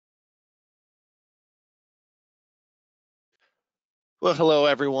Well, hello,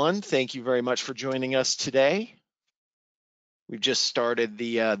 everyone. Thank you very much for joining us today. We've just started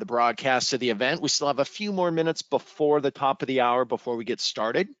the broadcast of the event. We still have a few more minutes before the top of the hour before we get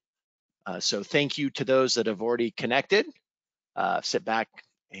started. So thank you to those that have already connected. Sit back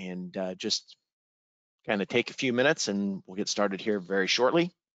and just kind of take a few minutes and we'll get started here very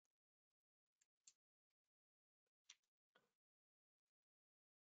shortly.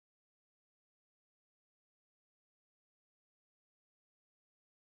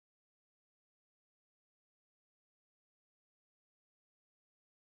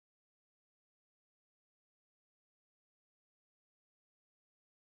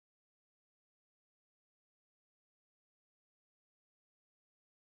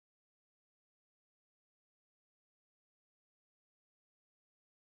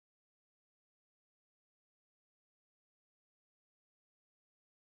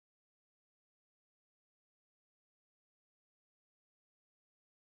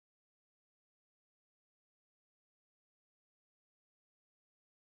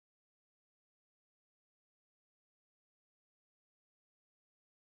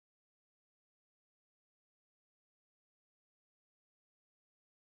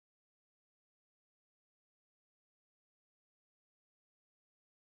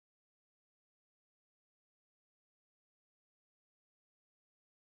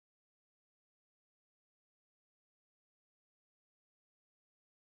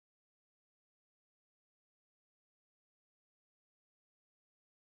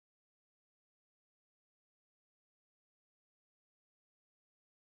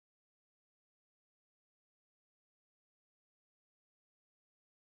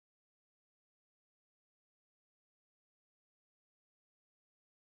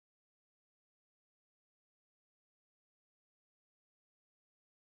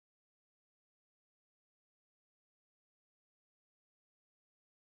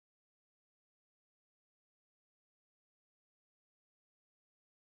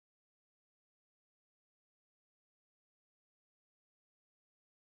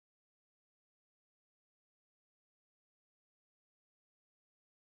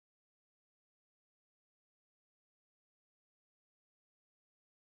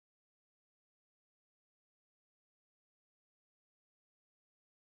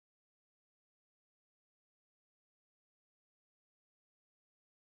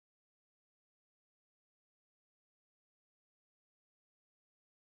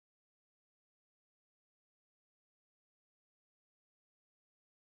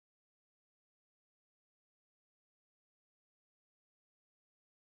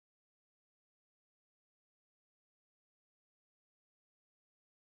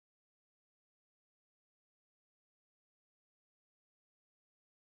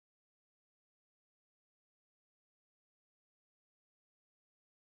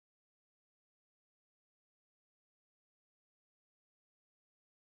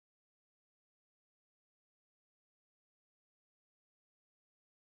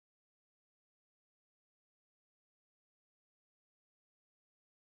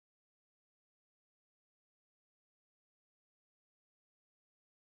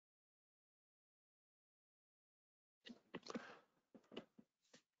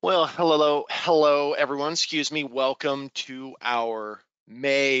 Well, hello, everyone. Excuse me. Welcome to our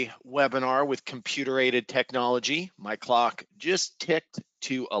May webinar with computer-aided technology. My clock just ticked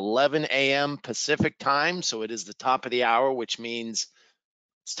to 11 a.m. Pacific time, so it is the top of the hour, which means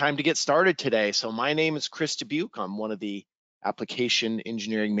it's time to get started today. So my name is Chris Dubuque. I'm one of the application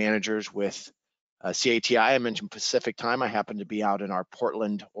engineering managers with CATI. I mentioned Pacific time. I happen to be out in our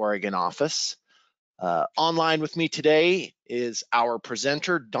Portland, Oregon office. Online with me today is our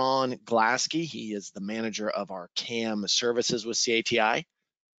presenter, Don Glaske. He is the manager of our CAM services with CATI.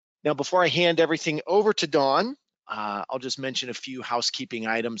 Now, before I hand everything over to Don, I'll just mention a few housekeeping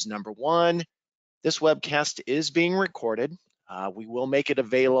items. Number one, this webcast is being recorded. We will make it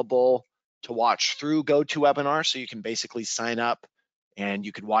available to watch through GoToWebinar, so you can basically sign up and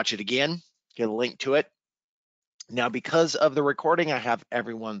you could watch it again, get a link to it. Now, because of the recording, I have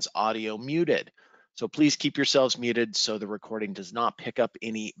everyone's audio muted. So please keep yourselves muted so the recording does not pick up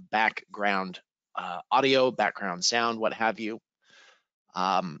any background audio, background sound, what have you.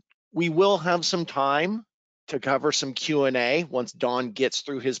 We will have some time to cover some Q&A once Don gets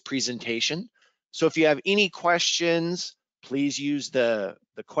through his presentation. So if you have any questions, please use the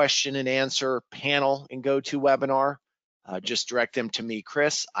question and answer panel in GoToWebinar. Just direct them to me,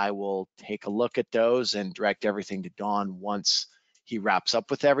 Chris. I will take a look at those and direct everything to Don once he wraps up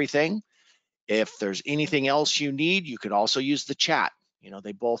with everything. If there's anything else you need, you could also use the chat. You know,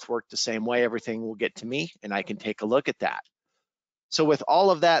 they both work the same way. Everything will get to me and I can take a look at that. So with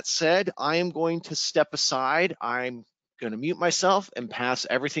all of that said, I am going to step aside. I'm going to mute myself and pass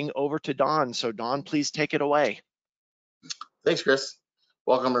everything over to Don. So Don, please take it away. Thanks, Chris.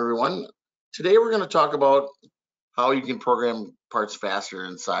 Welcome, everyone. Today we're going to talk about how you can program parts faster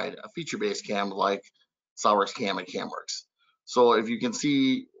inside a feature-based CAM like SOLIDWORKS CAM and CAMWorks. So if you can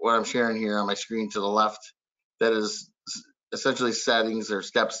see what I'm sharing here on my screen to the left, that is essentially settings or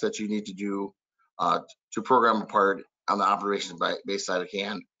steps that you need to do to program a part on the operations-based side of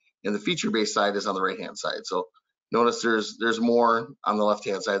CAM, and the feature-based side is on the right-hand side. So notice there's more on the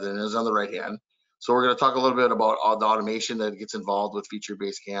left-hand side than there is on the right-hand. So we're going to talk a little bit about all the automation that gets involved with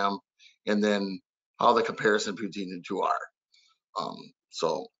feature-based CAM, and then how the comparison between the two are.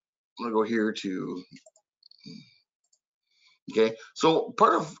 So I'm going to go here to, okay. So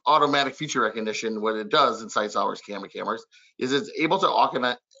part of automatic feature recognition, what it does inside SOLIDWORKS CAM and CAMWorks is it's able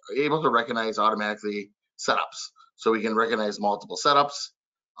to recognize automatically setups. So we can recognize multiple setups,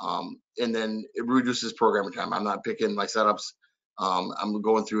 and then it reduces programming time. I'm not picking my setups. I'm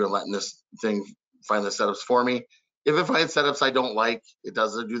going through and letting this thing find the setups for me. If it finds setups I don't like, it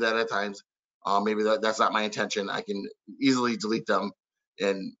does do that at times. Maybe that's not my intention. I can easily delete them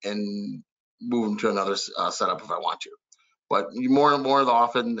and move them to another setup if I want to. But more and more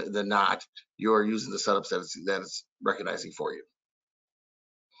often than not, you're using the setups that it's recognizing for you.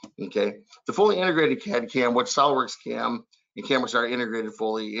 Okay, the fully integrated CAD CAM, which SOLIDWORKS CAM and CAMWorks are integrated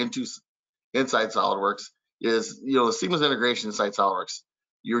fully inside SOLIDWORKS, is the seamless integration inside SOLIDWORKS.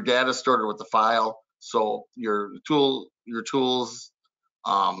 Your data is stored with the file, so your tools, your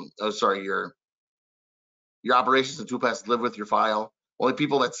operations and toolpaths live with your file. Only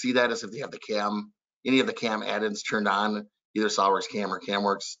people that see that is if they have the CAM, any of the CAM add-ins turned on, either SOLIDWORKS CAM or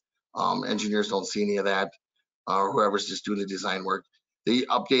CAMWorks. Engineers don't see any of that, or whoever's just doing the design work. They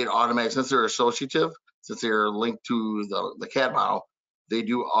update automatically, since they're associative, since they're linked to the CAD model, they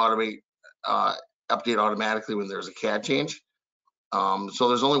do update automatically when there's a CAD change. So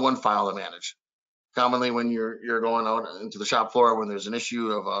there's only one file to manage. Commonly when you're going out into the shop floor when there's an issue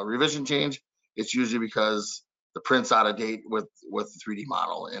of a revision change, it's usually because the print's out of date with the 3D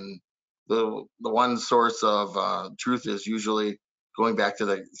model, and the one source of truth is usually going back to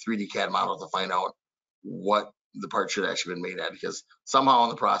the 3D CAD model to find out what the part should have actually been made at, because somehow in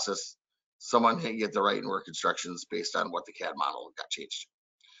the process someone didn't get the right and work instructions based on what the CAD model got changed.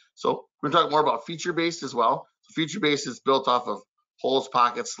 So we're going to talk more about feature-based as well. Feature-based is built off of holes,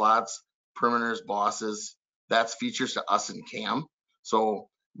 pockets, slots, perimeters, bosses. That's features to us in CAM. So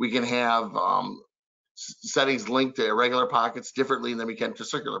we can have settings linked to irregular pockets differently than we can to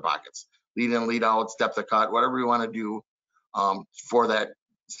circular pockets. Lead in, lead out, step to cut, whatever we want to do for that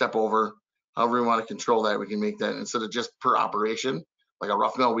step over, however we want to control that, we can make that instead of just per operation, like a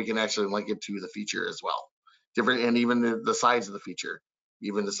rough mill, we can actually link it to the feature as well. Different, and even the size of the feature,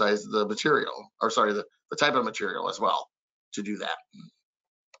 even the size of the material, or sorry, the type of material as well to do that.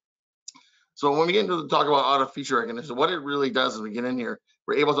 So when we get into the talk about auto feature recognition, what it really does is we get in here,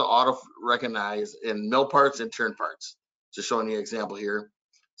 we're able to auto recognize in mill parts and turn parts. Just showing you an example here.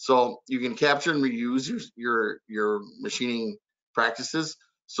 So you can capture and reuse your machining practices.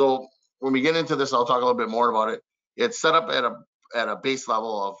 So when we get into this, I'll talk a little bit more about it. It's set up at a base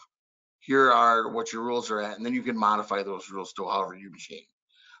level of here are what your rules are at, and then you can modify those rules to however you machine.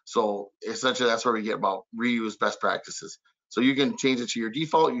 So essentially that's where we get about reuse best practices. So you can change it to your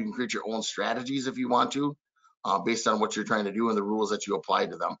default. You can create your own strategies if you want to, based on what you're trying to do and the rules that you apply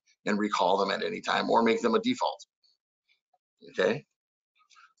to them, and recall them at any time or make them a default. Okay.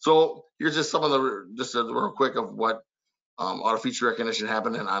 So here's just some of just a real quick of what auto feature recognition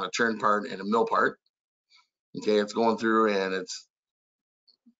happening on a turn part and a mill part. Okay, it's going through and it's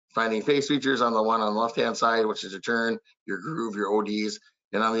finding face features on the one on the left-hand side, which is your turn, your groove, your ODs,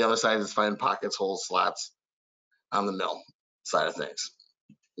 and on the other side is finding pockets, holes, slots on the mill side of things.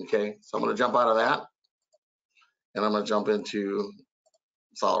 Okay, so I'm going to jump out of that, and I'm going to jump into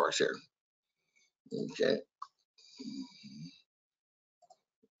SOLIDWORKS here. Okay.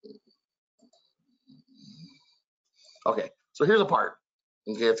 Okay, so here's a part.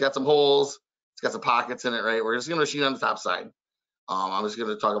 Okay, it's got some holes, it's got some pockets in it, right? We're just going to machine on the top side. I'm just going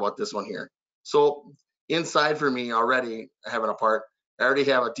to talk about this one here. So inside for me already, having a part, I already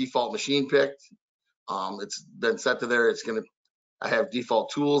have a default machine picked. It's been set to there. I have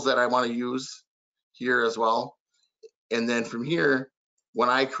default tools that I want to use here as well. And then from here, when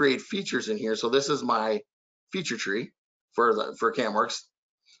I create features in here, so this is my feature tree for CAMWorks,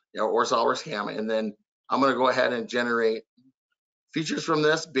 or SOLIDWORKS CAM, and then I'm going to go ahead and generate features from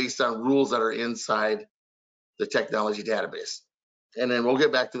this based on rules that are inside the technology database. And then we'll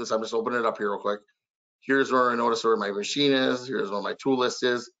get back to this. I'm just opening it up here real quick. Here's where I notice where my machine is. Here's where my tool list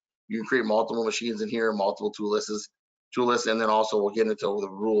is. You can create multiple machines in here, multiple tool lists, and then also we'll get into the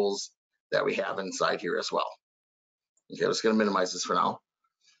rules that we have inside here as well. Okay, I'm just going to minimize this for now.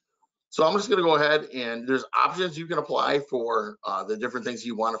 So I'm just going to go ahead, and there's options you can apply for the different things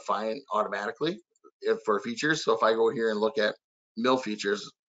you want to find automatically for features. So if I go here and look at mill features,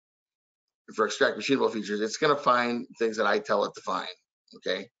 for extract machinable features, it's going to find things that I tell it to find.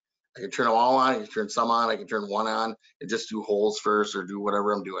 Okay, I can turn them all on, I can turn some on, I can turn one on and just do holes first or do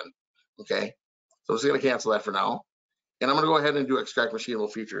whatever I'm doing. Okay, so I'm just going to cancel that for now. And I'm going to go ahead and do extract machinable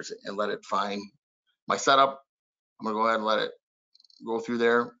features and let it find my setup. I'm going to go ahead and let it go through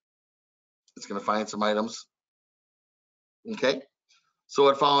there. It's going to find some items. Okay, so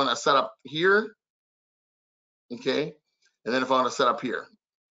it found a setup here. Okay, and then it found a setup here.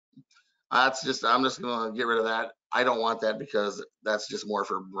 I'm just going to get rid of that. I don't want that because that's just more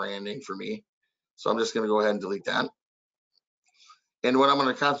for branding for me. So I'm just going to go ahead and delete that. And what I'm going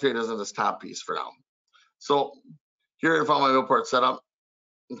to concentrate is on this top piece for now. So here I found my mill part setup.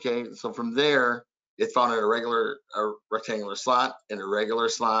 Okay, so from there, it found a rectangular slot, and a regular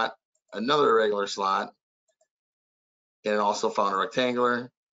slot, another regular slot, and it also found a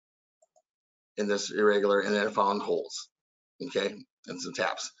rectangular, and this irregular, and then it found holes. Okay, and some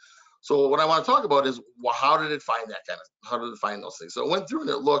taps. So what I want to talk about is, well, how did it find that how did it find those things? So it went through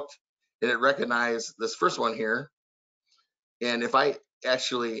and it looked and it recognized this first one here. And if I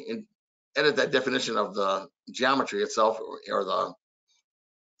actually edit that definition of the geometry itself or the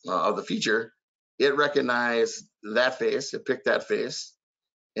of the feature, it recognized that face, it picked that face.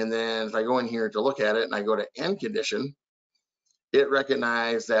 And then if I go in here to look at it and I go to end condition, it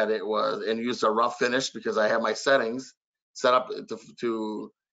recognized that it was, and used a rough finish because I have my settings set up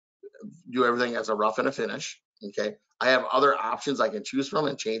to do everything as a rough and a finish. Okay, I have other options I can choose from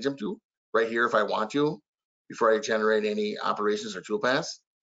and change them to right here if I want to before I generate any operations or toolpaths.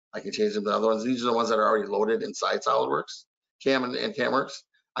 I can change them to other ones. These are the ones that are already loaded inside SolidWorks CAM and CAMWorks.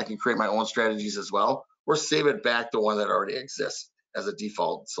 I can create my own strategies as well, or save it back to one that already exists as a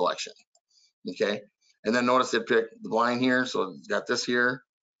default selection. Okay, and then notice it picked the blind here, so it's got this here,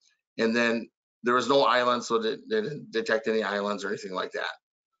 and then there was no islands, so it didn't detect any islands or anything like that.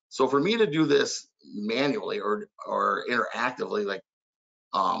 So for me to do this manually or interactively,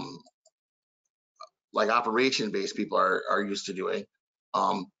 like operation-based people are used to doing,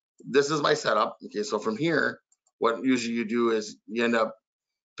 this is my setup. Okay, so from here, what usually you do is you end up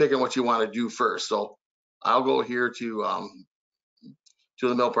picking what you want to do first. So I'll go here to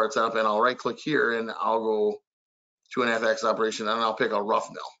the mill part setup, and I'll right-click here, and I'll go 2.5x operation, and I'll pick a rough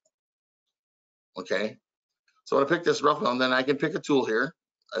mill. Okay, so I'm gonna pick this rough mill, and then I can pick a tool here.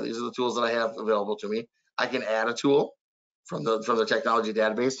 These are the tools that I have available to me. I can add a tool from the technology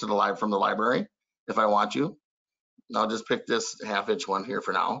database to from the library if I want to. And I'll just pick this 1/2-inch one here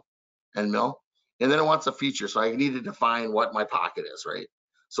for now and mill. And then it wants a feature, so I need to define what my pocket is, right?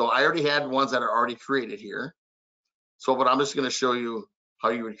 So I already had ones that are already created here. So, but I'm just going to show you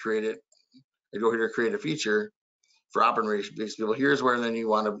how you would create it. I go here to create a feature for operation-based people. Here's where then you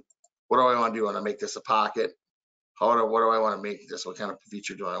want to, what do I want to do? I want to make this a pocket. What do I want to make this? What kind of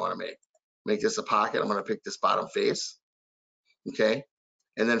feature do I want to make? Make this a pocket. I'm going to pick this bottom face. Okay.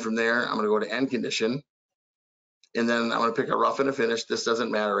 And then from there, I'm going to go to end condition. And then I'm going to pick a rough and a finish. This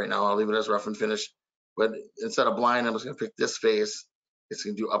doesn't matter right now. I'll leave it as rough and finish. But instead of blind, I'm just going to pick this face. It's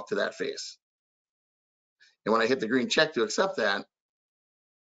going to do up to that face. And when I hit the green check to accept that,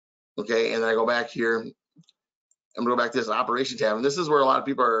 okay, and then I go back here, I'm going to go back to this operation tab. And this is where a lot of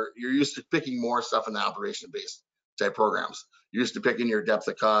people you're used to picking more stuff in the operation-based type programs. You're used to picking your depth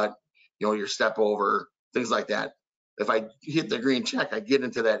of cut, your step over, things like that. If I hit the green check, I get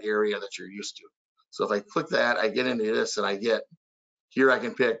into that area that you're used to. So if I click that, I get into this, and I get here, I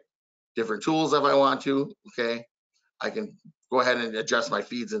can pick different tools if I want to. Okay, I can go ahead and adjust my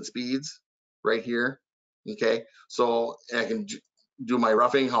feeds and speeds right here. Okay, so I can do my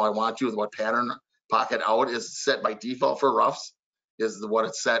roughing how I want to with what pattern. Pocket out is set by default for roughs, is what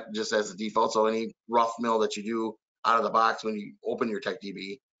it's set just as a default. So any rough mill that you do out of the box when you open your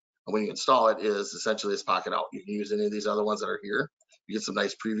TechDB, and when you install it, is essentially this pocket out. You can use any of these other ones that are here. You get some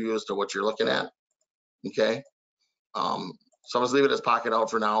nice previews to what you're looking at. Okay, so I'm just leave it as pocket out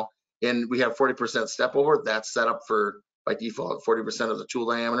for now. And we have 40% step over. That's set up for by default 40% of the tool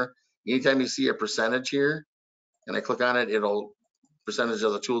diameter. Anytime you see a percentage here, and I click on it, it'll percentage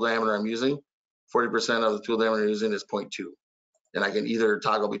of the tool diameter I'm using. 40% of the tool diameter I'm using is 0.2. And I can either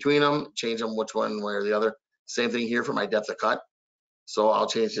toggle between them, change them which one way or the other. Same thing here for my depth of cut. So I'll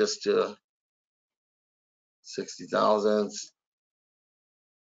change this to 60 thousandths.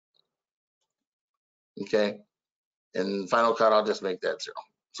 Okay, and Final Cut, I'll just make that 0.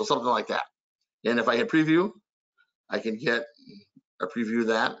 So something like that. And if I hit preview, I can get a preview of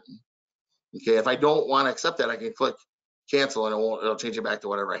that. Okay, if I don't want to accept that, I can click cancel and it'll change it back to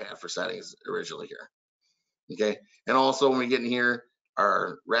whatever I had for settings originally here. Okay, and also when we get in here,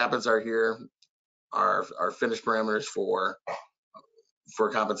 our rapids are here, our finish parameters for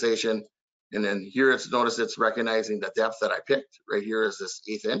compensation. And then here notice it's recognizing the depth that I picked. Right here is this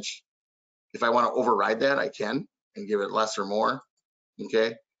 1/8 inch. If I want to override that, I can and give it less or more.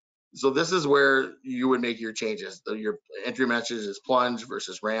 Okay, so this is where you would make your changes. Your entry message is plunge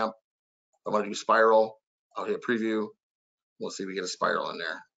versus ramp. I want to do spiral. I'll hit preview. We'll see if we get a spiral in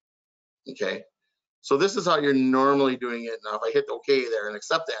there. Okay, so this is how you're normally doing it. Now, if I hit OK there and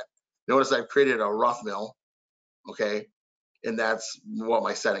accept that, notice I've created a rough mill. Okay, and that's what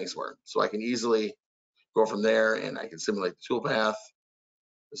my settings were. So I can easily go from there and I can simulate the toolpath.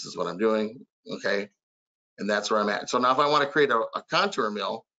 This is what I'm doing. Okay, and that's where I'm at. So now if I want to create a contour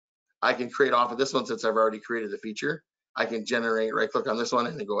mill, I can create off of this one since I've already created the feature. I can generate, right click on this one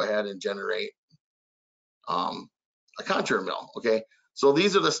and then go ahead and generate a contour mill. Okay, so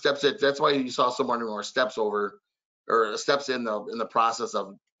these are the steps that's why you saw so many more steps over, or steps in the process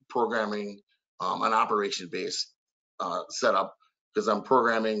of programming an operation-based setup, because I'm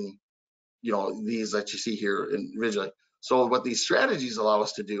programming, these that you see here individually. So what these strategies allow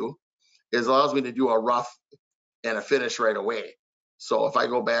us to do is allows me to do a rough and a finish right away. So if I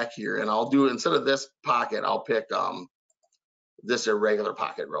go back here and I'll do, instead of this pocket, I'll pick this irregular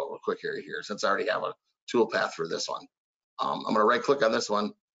pocket real quick here, since I already have a toolpath for this one. I'm going to right click on this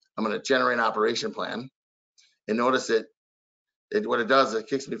one. I'm going to generate an operation plan, and notice what it does, it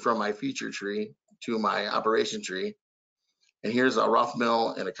kicks me from my feature tree to my operation tree. And here's a rough mill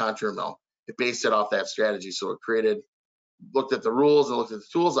and a contour mill. It based it off that strategy. So it looked at the rules and looked at the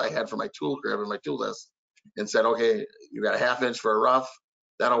tools I had for my tool crib and my tool list and said, okay, you got a 1/2 inch for a rough,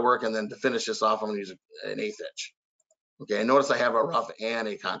 that'll work. And then to finish this off, I'm going to use an 1/8 inch. Okay, and notice I have a rough and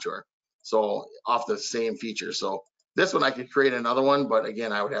a contour, so off the same feature. So this one I could create another one, but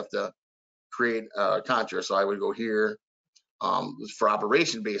again, I would have to create a contour. So I would go here for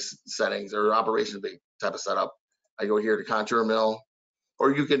operation-based settings or operation-based type of setup. I go here to contour mill,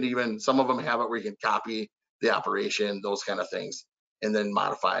 or you can even, some of them have it where you can copy the operation, those kind of things, and then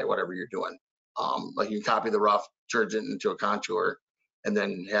modify whatever you're doing. Like you can copy the rough, turn it into a contour, and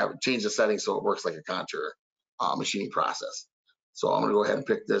then change the settings so it works like a contour machining process. So I'm going to go ahead and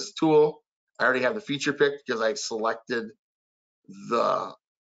pick this tool. I already have the feature picked because I selected the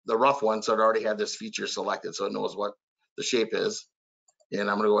rough one, so it already had this feature selected, so it knows what the shape is. And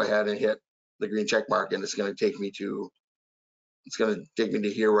I'm going to go ahead and hit the green check mark, and it's going to take me to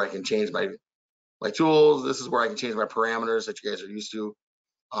here where I can change my tools. This is where I can change my parameters that you guys are used to.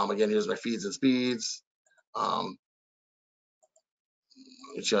 Again, here's my feeds and speeds. So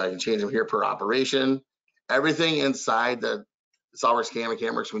I can change them here per operation. Everything inside the SOLIDWORKS CAM and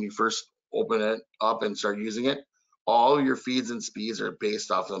CAMWorks, when you first open it up and start using it, all your feeds and speeds are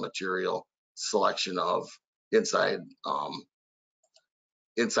based off the material selection of inside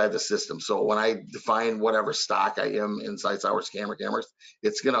the system. So when I define whatever stock I am inside SOLIDWORKS CAM or CAMWorks,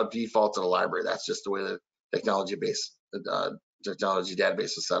 it's going to default to the library. That's just the way the technology database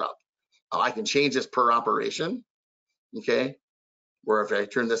is set up. I can change this per operation. Okay, where if I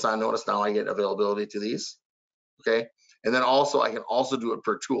turn this on, notice now I get availability to these. Okay, and then also I can also do it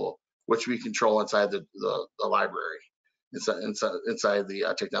per tool, which we control inside the library, inside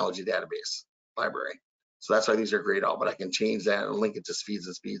the technology database library. So that's why these are grayed out, but I can change that and link it to feeds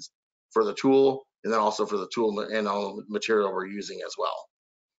and speeds for the tool, and then also for the tool and all the material we're using as well.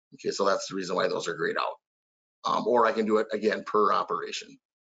 Okay, so that's the reason why those are grayed out. Or I can do it again per operation,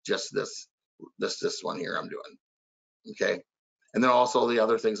 just this one here I'm doing. Okay, and then also the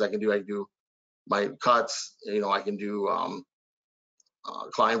other things I can do my cuts. I can do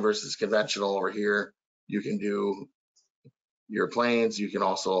climb versus conventional over here. You can do your planes. You can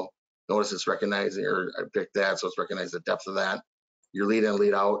also notice it's recognizing, or I picked that, so it's recognizing the depth of that. Your lead in,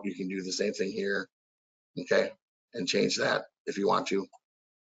 lead out, you can do the same thing here. Okay, and change that if you want to.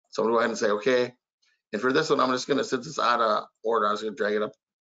 So I'm gonna go ahead and say okay. And for this one, I'm just gonna, since it's out of order, I'm just gonna drag it up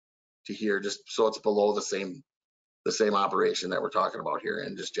to here, just so it's below the same operation that we're talking about here,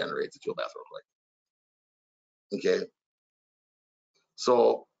 and just generate the toolpath real quick. Okay,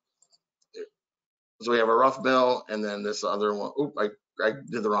 so we have a rough mill, and then this other one. Oop, I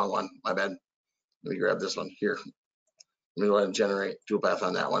did the wrong one. My bad. Let me grab this one here. Let me go ahead and generate toolpath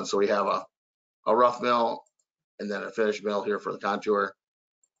on that one. So we have a rough mill, and then a finished mill here for the contour.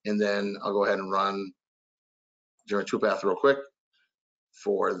 And then I'll go ahead and run generate toolpath real quick.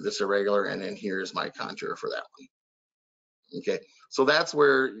 for this irregular, and then here's my contour for that one. Okay, so that's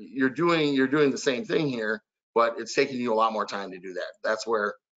where you're doing the same thing here, but it's taking you a lot more time to do that. That's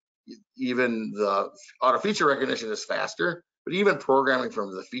where even the auto feature recognition is faster, but even programming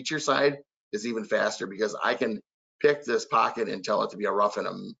from the feature side is even faster, because I can pick this pocket and tell it to be a rough and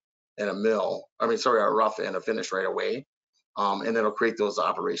a mill. I mean, sorry, a rough and a finish right away, and it'll create those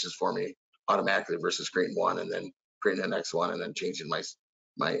operations for me automatically versus creating one and then creating the next one and then changing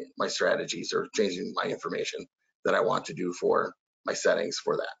my strategies or changing my information that I want to do for my settings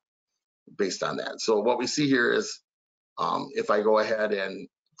for that based on that. So what we see here is if I go ahead and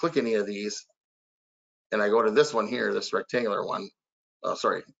click any of these and I go to this one here, this rectangular one,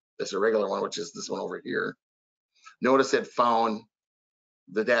 sorry, this irregular one, which is this one over here, notice it found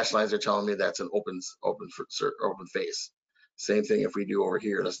the dashed lines are telling me that's an open face. Same thing if we do over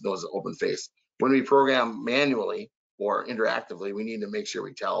here, let's know it's an open face. When we program manually or interactively, we need to make sure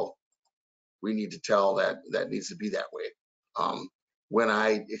we need to tell that needs to be that way.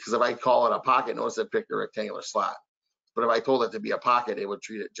 Because if I call it a pocket, notice I picked a rectangular slot. But if I told it to be a pocket, it would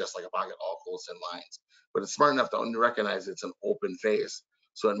treat it just like a pocket, all close in lines. But it's smart enough to recognize it's an open face,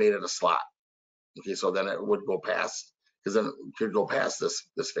 so it made it a slot. Okay, so then it would go past, because then it could go past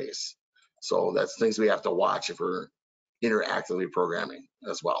this face. So that's things we have to watch if we're interactively programming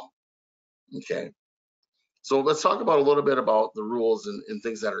as well. Okay, so let's talk about a little bit about the rules and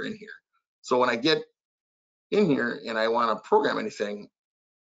things that are in here. So when I get in here and I want to program anything,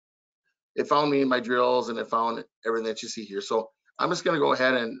 it found me in my drills and it found everything that you see here. So I'm just going to go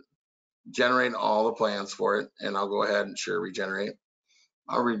ahead and generate all the plans for it, and I'll go ahead and regenerate.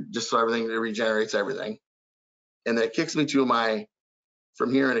 Just so everything, it regenerates everything, and then it kicks me to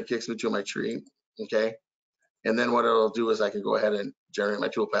from here, and it kicks me to my tree. Okay, and then what it'll do is I can go ahead and generate my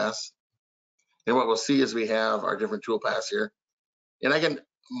toolpaths, and what we'll see is we have our different toolpaths here, and I can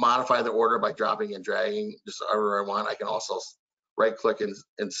modify the order by dropping and dragging just however I want. I can also right click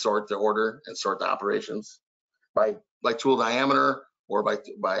and sort the order and sort the operations by tool diameter or by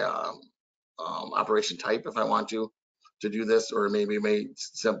operation type if I want to do this, or maybe made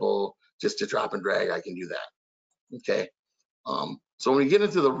simple just to drop and drag, I can do that. Okay, so when we get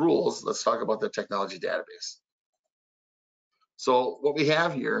into the rules, let's talk about the technology database. So what we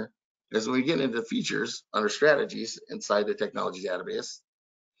have here is when we get into features under strategies inside the technology database,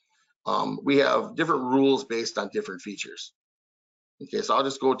 we have different rules based on different features. Okay, so I'll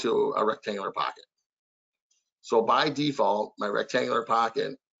just go to a rectangular pocket. So by default, my rectangular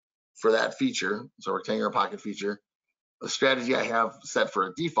pocket for that feature, so rectangular pocket feature, the strategy I have set for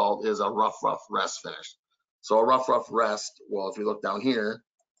a default is a rough rest finish. So a rough rest, well, if you look down here,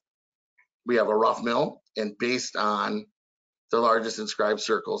 we have a rough mill, and based on the largest inscribed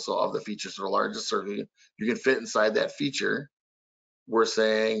circle, so of the features, so the largest circle you can fit inside that feature, we're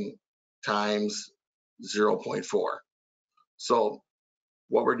saying times 0.4. So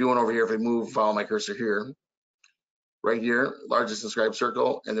what we're doing over here, if we follow my cursor here, right here, largest inscribed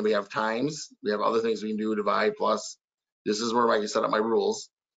circle, and then we have times, we have other things we can do, divide, plus. This is where I can set up my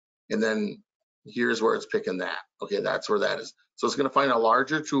rules, and then here's where it's picking that. Okay, that's where that is. So it's going to find a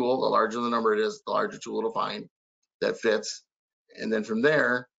larger tool. The larger the number it is, the larger tool it'll find that fits, and then from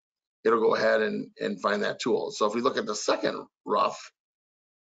there, it'll go ahead and find that tool. So if we look at the second rough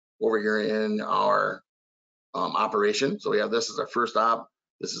over here in our operation, so we have this as our first op,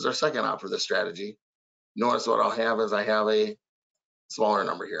 this is our second op for this strategy. Notice what I'll have is I have a smaller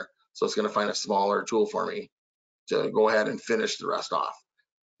number here. So it's going to find a smaller tool for me to go ahead and finish the rest off,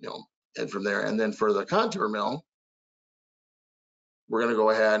 and from there. And then for the contour mill, we're going to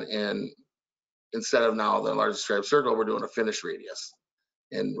go ahead and instead of now the largest striped circle, we're doing a finish radius.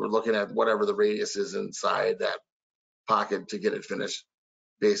 And we're looking at whatever the radius is inside that pocket to get it finished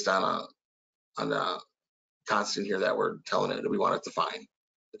based on a constant here that we're telling it that we want it to find.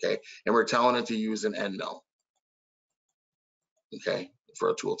 Okay, and we're telling it to use an end mill. Okay, for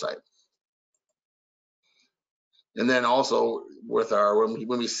a tool type. And then also with our,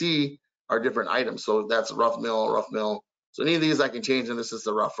 when we see our different items, so that's rough mill. So any of these I can change, and this is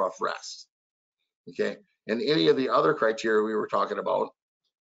the rough rest. Okay, and any of the other criteria we were talking about,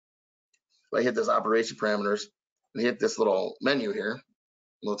 if I hit this operation parameters and hit this little menu here,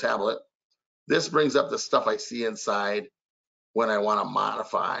 little tablet, this brings up the stuff I see inside when I want to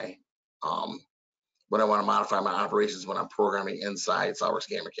modify my operations when I'm programming inside SOLIDWORKS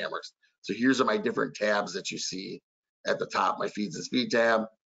CAM or CAMWorks. So here's my different tabs that you see at the top: my feeds and speed tab,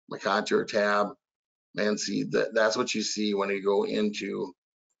 my contour tab, man seed. That's what you see when you go into,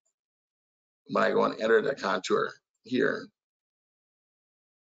 when I go and enter the contour here.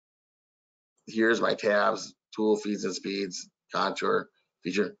 Here's my tabs: tool, feeds and speeds, contour,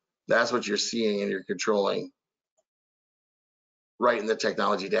 feature. That's what you're seeing and you're controlling right in the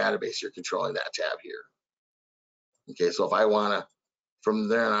technology database. You're controlling that tab here. Okay, so if I want to, from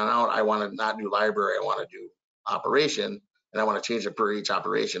there on out, I want to not do library, I want to do operation, and I want to change it per each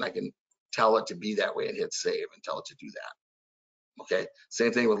operation, I can tell it to be that way and hit save and tell it to do that. Okay,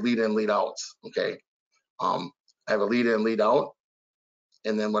 same thing with lead in, lead outs. Okay, I have a lead in, lead out,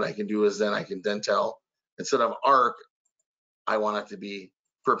 and then what I can do is then I can then tell, instead of arc, I want it to be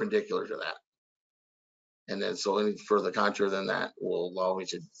perpendicular to that. And then so any further contour than that will allow me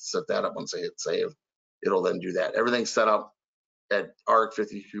to set that up. Once I hit save, it'll then do that. Everything's set up at arc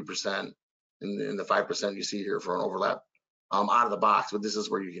 52%, and the 5% you see here for an overlap out of the box. But this is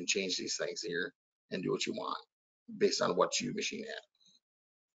where you can change these things here and do what you want based on what you machine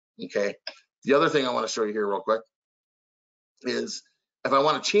at. Okay. The other thing I want to show you here real quick is if I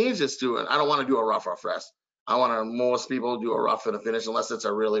want to change this to it, I don't want to do a rough rest. I want to, most people do a rough and a finish unless it's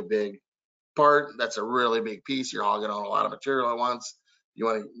a really big part. That's a really big piece. You're hogging on a lot of material at once. You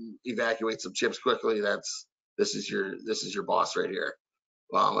want to evacuate some chips quickly. This is your boss right here.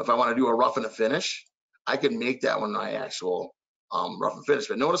 If I want to do a rough and a finish, I can make that one my actual rough and finish.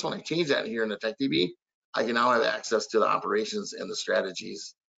 But notice when I change that here in the TechDB, I can now have access to the operations and the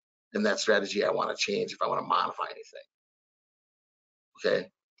strategies, and that strategy I want to change if I want to modify anything. Okay,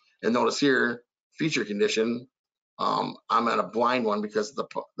 and notice here, feature condition, I'm at a blind one because the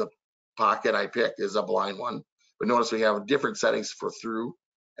pocket I picked is a blind one. But notice we have different settings for through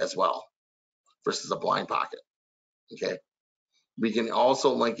as well versus a blind pocket. Okay, we can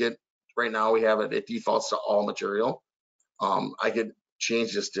also link it. Right now we have it, it defaults to all material. I could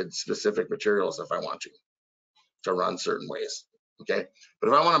change this to specific materials if I want to run certain ways. Okay, but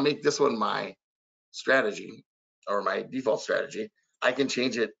if I want to make this one my strategy or my default strategy, I can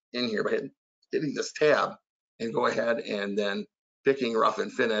change it in here by hitting this tab and go ahead and then picking rough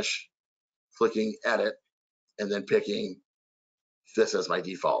and finish, clicking edit, and then picking this as my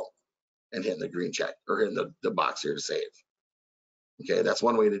default and hitting the green check or hitting the box here to save. Okay, that's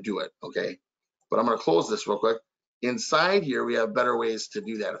one way to do it. Okay, but I'm going to close this real quick. Inside here, we have better ways to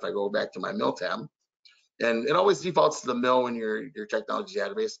do that. If I go back to my mill tab, and it always defaults to the mill in your technology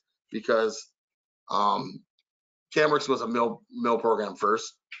database because CAMWorks was a mill program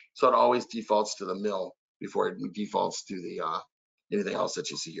first, so it always defaults to the mill before it defaults to the anything else that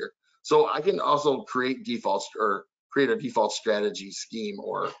you see here. So I can also create defaults or create a default strategy scheme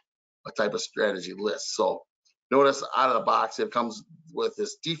or a type of strategy list. So notice out of the box, it comes with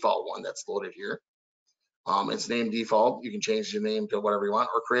this default one that's loaded here. It's named default. You can change the name to whatever you want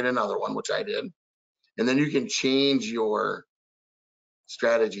or create another one, which I did. And then you can change your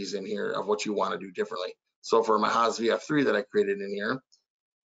strategies in here of what you want to do differently. So for my Haas VF3 that I created in here,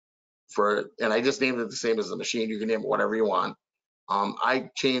 and I just named it the same as the machine, you can name it whatever you want. I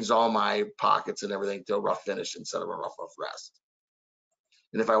changed all my pockets and everything to a rough finish instead of a rough rest.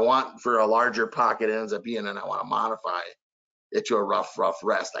 And if I want for a larger pocket it ends up being, and I want to modify it to a rough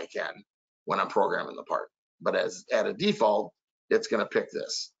rest, I can when I'm programming the part. But as at a default, it's going to pick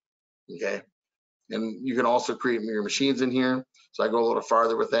this. Okay. And you can also create your machines in here. So I go a little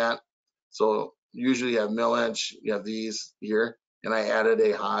farther with that. So usually you have mill inch, you have these here, and I added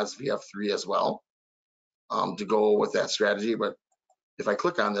a Haas VF3 as well to go with that strategy. But if I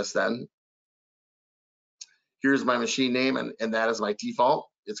click on this, then here's my machine name, and that is my default.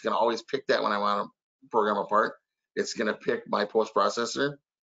 It's going to always pick that when I want to program a part. It's going to pick my post processor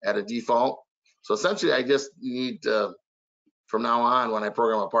at a default. So essentially, I just need to, from now on, when I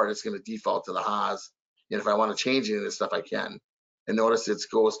program a part, it's going to default to the Haas. And if I want to change any of this stuff, I can. And notice it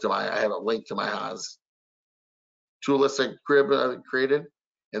goes to I have a link to my Haas tool list I created.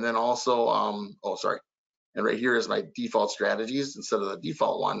 And then also, and right here is my default strategies. Instead of the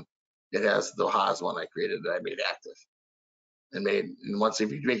default one, it has the Haas one I created that I made active. And once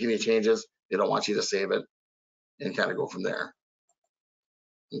if you make any changes, it'll want you to save it and kind of go from there.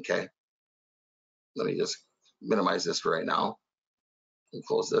 Okay. Let me just minimize this for right now and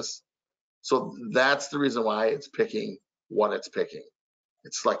close this. So that's the reason why it's picking what it's picking.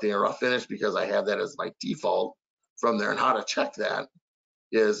 It's selecting a rough finish because I have that as my default from there. And how to check that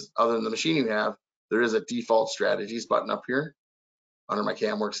is, other than the machine you have, there is a default strategies button up here under my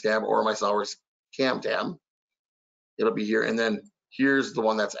CAMWorks tab or my SOLIDWORKS CAM tab. It'll be here. And then here's the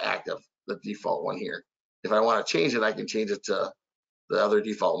one that's active, the default one here. If I want to change it, I can change it to the other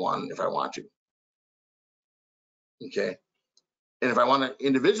default one if I want to. Okay. And if I want to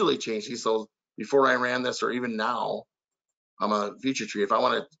individually change these, so before I ran this or even now, I'm a feature tree. If I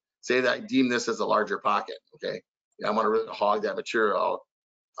want to say that I deem this as a larger pocket, okay, I want to really hog that material out.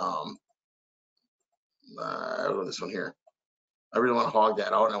 I'll go this one here. I really want to hog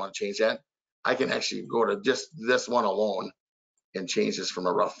that out and I want to change that, I can actually go to just this one alone and change this from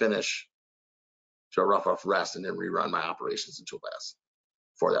a rough finish to a rough rest, and then rerun my operations in toolpaths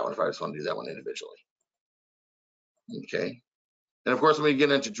for that one if I just want to do that one individually. Okay. And of course, when we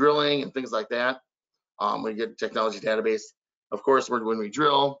get into drilling and things like that, we get technology database. Of course, when we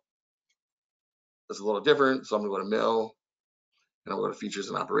drill, it's a little different. So I'm going to go to mill, and I'm going to go to features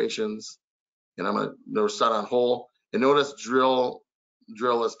and operations, and I'm going to set on hole. And notice drill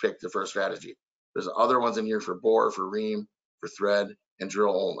is picked for a strategy. There's other ones in here for bore, for ream, for thread, and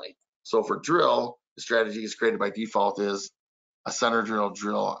drill only. So for drill, the strategy is created by default is a center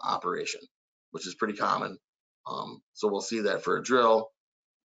drill operation, which is pretty common. So we'll see that for a drill,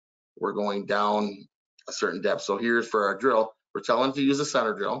 we're going down a certain depth. So here's for our drill, we're telling it to use a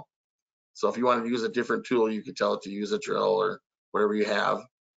center drill. So if you wanted to use a different tool, you could tell it to use a drill or whatever you have,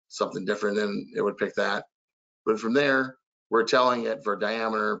 something different, and it would pick that. But from there, we're telling it for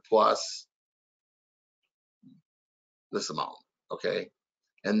diameter plus this amount, okay?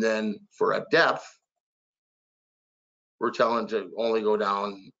 And then for a depth, we're telling to only go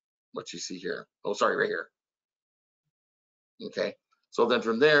down what you see here. Oh, sorry, right here. Okay, so then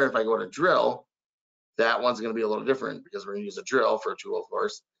from there, if I go to drill, that one's going to be a little different because we're going to use a drill for a tool, of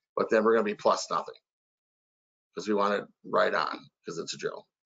course, but then we're going to be plus nothing because we want it right on because it's a drill.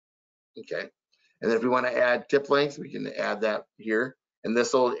 Okay, and then if we want to add tip length, we can add that here, and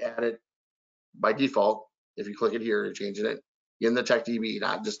this will add it by default. If you click it here, you're changing it in the TechDB,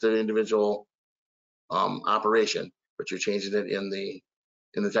 not just an individual operation, but you're changing it in the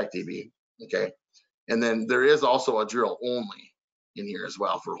TechDB. Okay, and then there is also a drill only in here as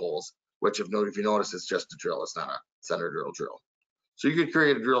well for holes, which if you notice, it's just a drill. It's not a center drill. So you could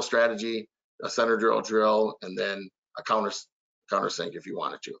create a drill strategy, a center drill, and then a countersink if you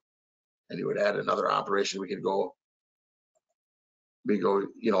wanted to. And you would add another operation. We go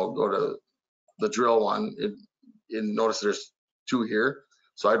to the drill one. And notice there's two here.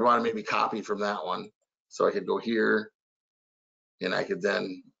 So I'd want to maybe copy from that one. So I could go here, and I could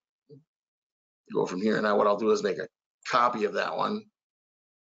then go from here. And now what I'll do is make a copy of that one,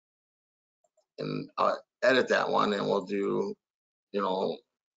 and I'll edit that one, and we'll do,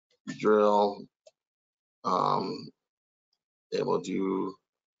 drill. It will do.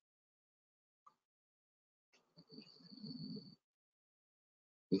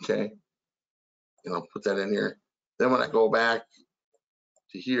 Okay, and I'll put that in here. Then when I go back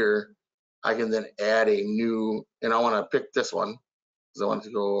to here, I can then add a new, and I want to pick this one because I want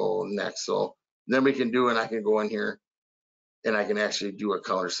to go next. So then we can do, and I can go in here, and I can actually do a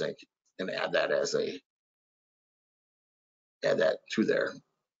countersink and add that to there.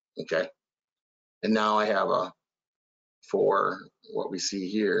 Okay, and now I have for what we see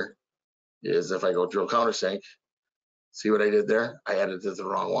here is if I go drill countersink, see what I did there? I added to the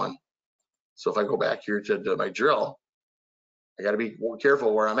wrong one. So if I go back here to my drill, I got to be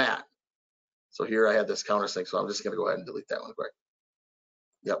careful where I'm at. So here I had this countersink, so I'm just going to go ahead and delete that one quick.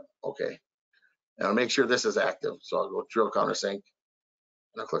 Yep, okay. And I'll make sure this is active. So I'll go drill countersink,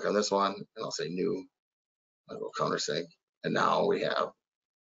 and I'll click on this one, and I'll say new. I'll go countersink, and now we have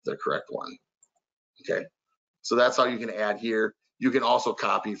the correct one. Okay, so that's how you can add here. You can also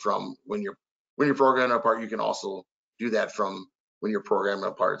copy from when you're programming a part. You can also do that from when you're programming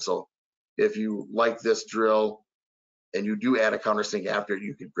a part. So if you like this drill and you do add a countersink after,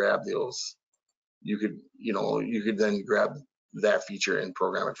 you could grab those. You could then grab that feature and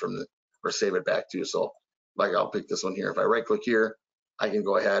program it from or save it back to. So like I'll pick this one here. If I right click here, I can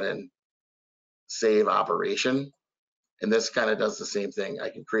go ahead and save operation. And this kind of does the same thing. I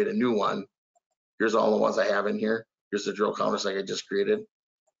can create a new one. Here's all the ones I have in here. Here's the drill countersink I just created.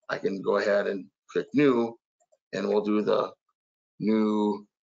 I can go ahead and click new, and we'll do the new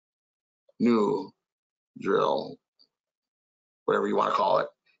drill, whatever you want to call it.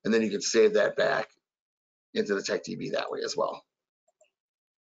 And then you can save that back into the TechDB that way as well.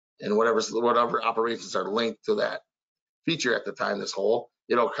 And whatever operations are linked to that feature at the time, this hole,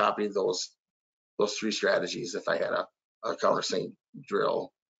 it'll copy those three strategies. If I had a countersink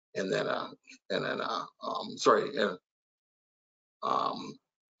drill, and then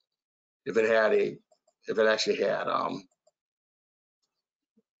if it actually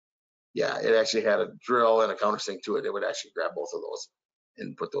had a drill and a countersink to it, it would actually grab both of those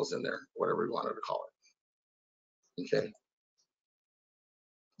and put those in there, whatever you wanted to call it. Okay.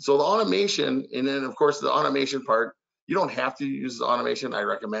 So the automation, and then of course the automation part, you don't have to use the automation. I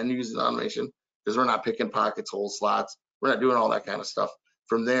recommend using the automation because we're not picking pockets, holes, slots. We're not doing all that kind of stuff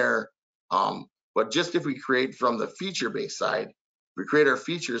from there. But just if we create from the feature-based side, we create our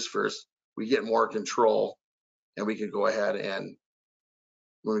features first, we get more control, and we can go ahead and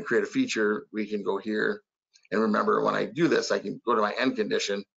when we create a feature, we can go here. And remember, when I do this, I can go to my end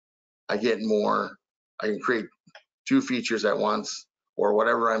condition. I get more. I can create 2 features at once, or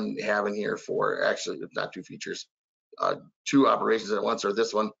whatever I'm having here for, actually, not 2 features, 2 operations at once, or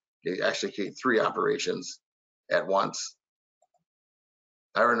this one, it actually create 3 operations at once.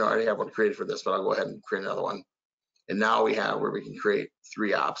 I already have one created for this, but I'll go ahead and create another one. And now we have where we can create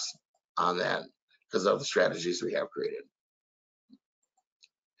 3 ops on that because of the strategies we have created.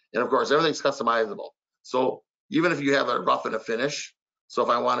 And of course, everything's customizable. So even if you have a rough and a finish, so if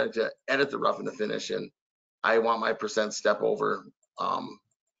I wanted to edit the rough and the finish, and I want my percent step over,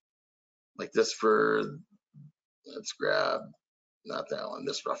 like this for, let's grab, not that one,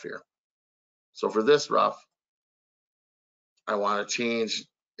 this rough here. So for this rough, I want to change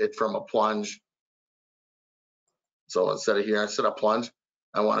it from a plunge. So instead of plunge,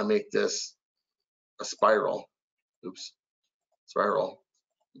 I want to make this a spiral. Oops, spiral.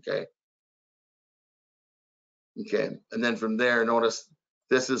 Okay. Okay. And then from there, notice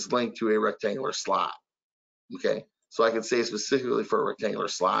this is linked to a rectangular slot. Okay. So I can say specifically for rectangular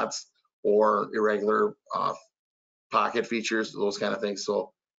slots or irregular pocket features, those kind of things.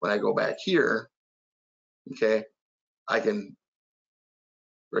 So when I go back here, okay, I can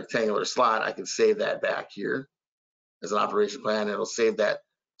rectangular slot, I can save that back here as an operation plan. It'll save that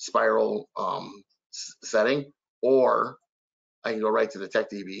spiral setting, or I can go right to the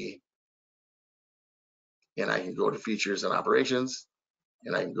TechDB and I can go to features and operations,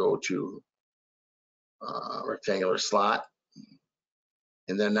 and I can go to rectangular slot,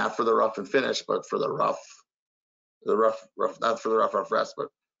 and then not for the rough and finish, but for the rough, not for the rough rest, but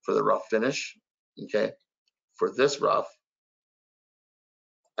for the rough finish. Okay, for this rough,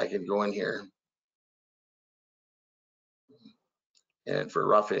 I can go in here, and for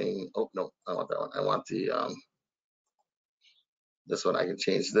roughing, oh no, I want that one. I want the this one. I can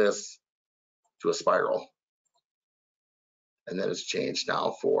change this to a spiral, and then it's changed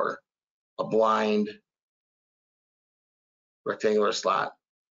now for a blind rectangular slot.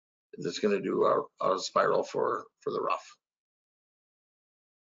 It's going to do a spiral for the rough.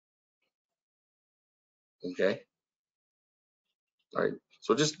 Okay. All right.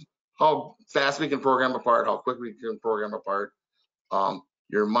 So just how fast we can program apart, how quick we can program apart.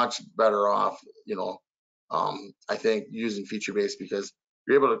 You're much better off, you know, I think using feature-based, because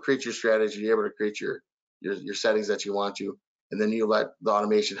you're able to create your strategy, you're able to create your settings that you want to, and then you let the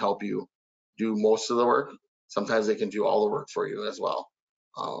automation help you do most of the work. Sometimes they can do all the work for you as well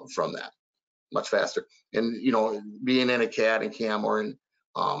from that, much faster. And, you know, being in a CAD and CAM or in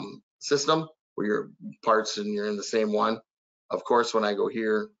system where your parts and you're in the same one, of course, when I go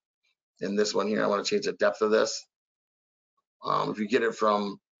here, in this one here, I want to change the depth of this. If you get it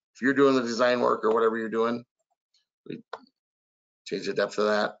from, if you're doing the design work or whatever you're doing, we change the depth of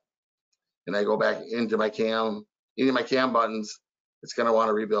that. And I go back into my CAM, into my CAM buttons, it's going to want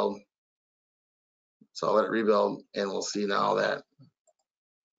to rebuild. So I'll let it rebuild, and we'll see now that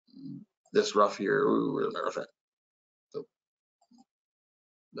this rough here, ooh, where's my rough at?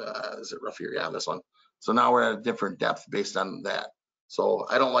 Is it rough here? Yeah, this one. So now we're at a different depth based on that. So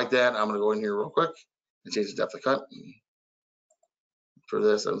I don't like that. I'm going to go in here real quick and change the depth of cut. For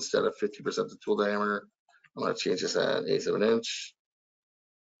this, instead of 50% the tool diameter, I'm going to change this at 87 inch.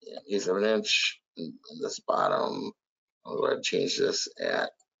 Yeah, 87 inch. And this bottom, I'll go ahead and change this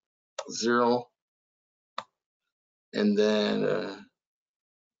at 0. And then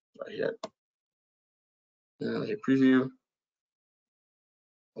right here, and hit preview,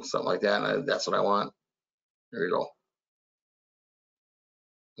 or something like that. And that's what I want. There you go.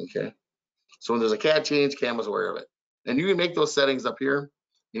 Okay. So when there's a CAD change, CAM is aware of it. And you can make those settings up here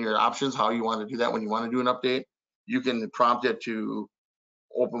in your options, how you want to do that. When you want to do an update, you can prompt it to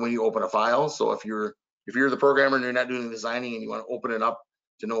open when you open a file. So if you're the programmer and you're not doing the designing and you want to open it up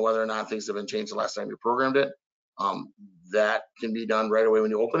to know whether or not things have been changed the last time you programmed it, that can be done right away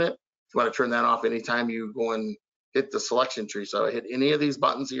when you open it. If you want to turn that off anytime you go and hit the selection tree, so I hit any of these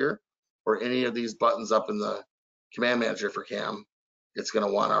buttons here or any of these buttons up in the command manager for CAM, it's going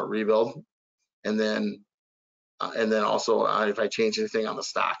to want to rebuild. And then also if I change anything on the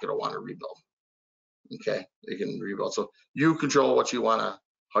stock, it'll want to rebuild. Okay, you can rebuild. So you control what you want to,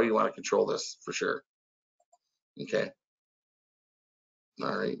 how you want to control this for sure. Okay.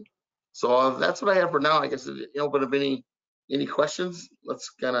 All right. So that's what I have for now. I guess if you open up any questions, let's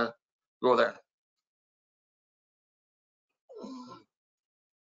kind of go there.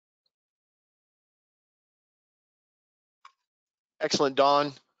 Excellent,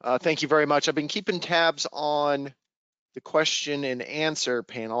 Don. Thank you very much. I've been keeping tabs on the question and answer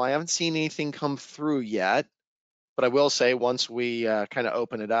panel. I haven't seen anything come through yet, But I will say once we kind of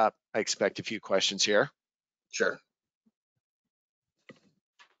open it up, I expect a few questions here. Sure.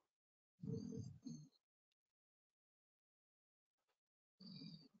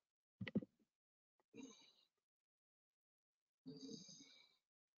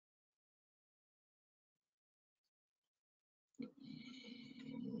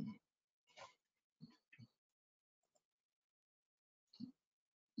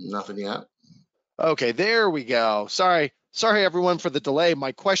 Nothing yet. Okay, there we go. Sorry everyone for the delay.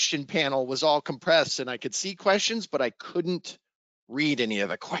 My question panel was all compressed and I could see questions, but I couldn't read any of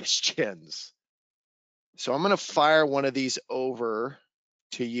the questions. So I'm going to fire one of these over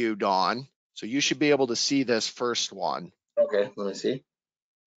to you, Dawn. So you should be able to see this first one. Okay, let me see.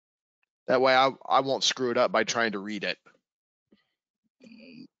 That way I won't screw it up by trying to read it.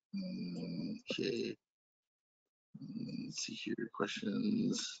 Okay. Let's see here.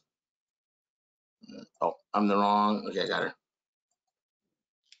 Questions. Oh, I'm the wrong. Okay, I got her.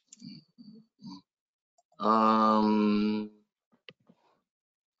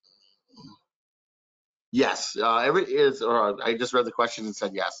 Yes. I just read the questions and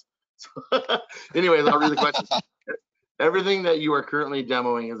said yes. Anyways, I'll read the questions. Everything that you are currently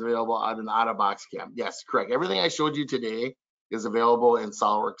demoing is available on an out-of-box cam. Yes, correct. Everything I showed you today is available in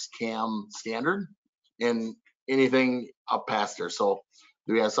SOLIDWORKS CAM Standard and anything up past there. So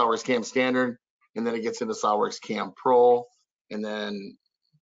we have SOLIDWORKS CAM Standard, and then it gets into SOLIDWORKS CAM Pro, and then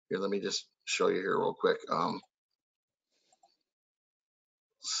here, let me just show you here real quick.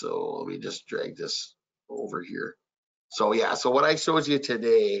 So let me just drag this over here. So yeah, so what I showed you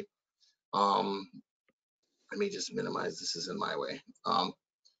today, let me just minimize, this is in my way.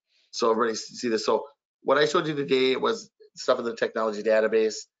 So everybody see this. So what I showed you today was stuff in the technology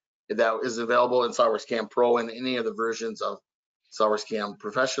database that is available in SOLIDWORKS CAM Pro and any of the versions of SOLIDWORKS CAM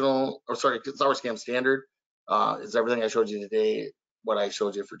Professional, or sorry, SOLIDWORKS CAM Standard. Is everything I showed you today, what I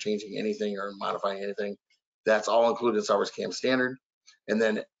showed you for changing anything or modifying anything, that's all included in SOLIDWORKS CAM Standard. And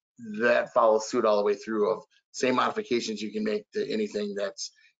then that follows suit all the way through of same modifications you can make to anything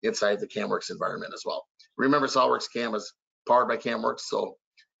that's inside the CAMWorks environment as well. Remember, SOLIDWORKS CAM is powered by CAMWorks, so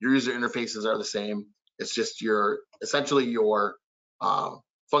your user interfaces are the same. It's just essentially your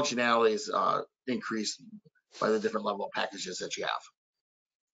functionalities increased by the different level of packages that you have.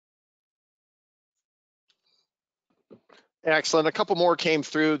 Excellent. A couple more came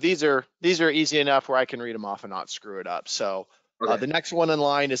through. These are easy enough where I can read them off and not screw it up. So Okay. The next one in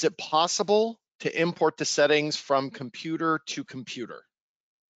line, is it possible to import the settings from computer to computer?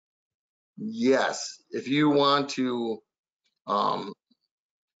 Yes, if you want to, or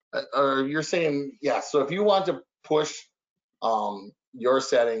you're saying, yeah, so if you want to push your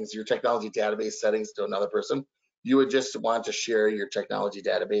settings, your technology database settings to another person, you would just want to share your technology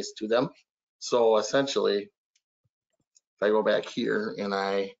database to them. So essentially, if I go back here and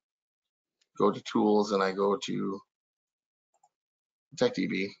I go to tools and I go to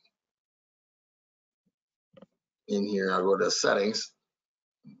TechDB, in here I'll go to settings,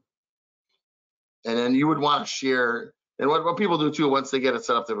 and then you would want to share. And what people do too, once they get it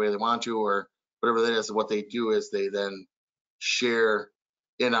set up the way they want to, or whatever that is, what they do is they then share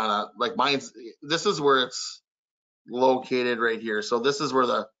in on a, like mine's, this is where it's located right here. So this is where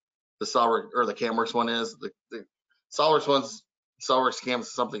the SOLIDWORKS or the CAMWorks one is. The SOLIDWORKS one's, SOLIDWORKS CAM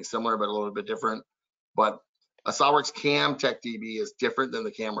is something similar but a little bit different. But a SOLIDWORKS CAM TechDB is different than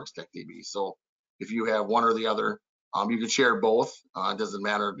the CAMWorks TechDB. So if you have one or the other, you can share both. It doesn't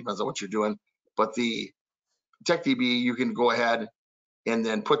matter, it depends on what you're doing. But the TechDB, you can go ahead and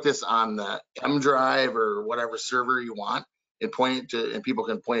then put this on the M drive or whatever server you want and point it to, and people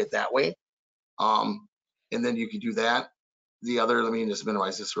can point it that way. And then you can do that. The other, let me just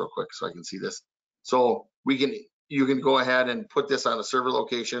minimize this real quick so I can see this. So you can go ahead and put this on a server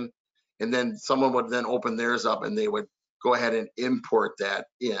location, and then someone would then open theirs up and they would go ahead and import that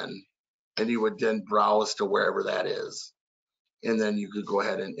in, and you would then browse to wherever that is. And then you could go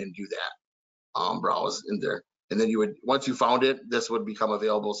ahead and do that, browse in there. And then you would, once you found it, this would become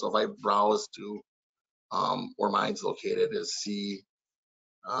available. So if I browse to where mine's located is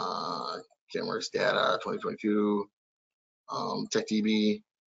CAMWorks data 2022, TechDB.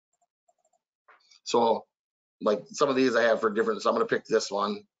 So like some of these I have for different, so I'm going to pick this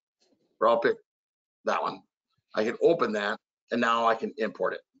one, or I'll pick that one. I can open that, and now I can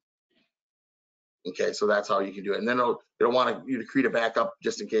import it. Okay, so that's how you can do it. And then it'll want you to create a backup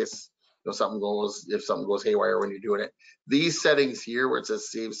just in case if something goes haywire when you're doing it. These settings here, where it says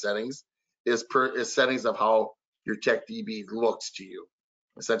save settings, is settings of how your TechDB looks to you.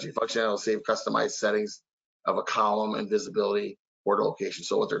 Essentially, functionality will save customized settings of a column and visibility or location.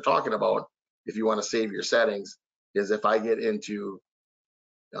 So what they're talking about, if you want to save your settings, is if I get into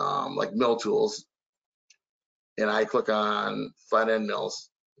like mill tools and I click on flat end mills,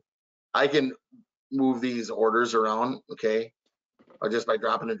 I can move these orders around, okay, or just by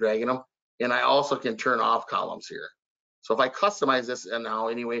dropping and dragging them. And I also can turn off columns here. So if I customize this, and now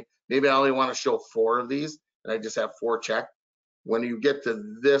anyway, maybe I only want to show 4 of these and I just have 4 checked. When you get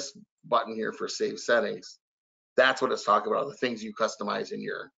to this button here for save settings, that's what it's talking about, the things you customize in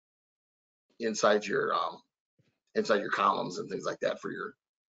your inside your columns and things like that for your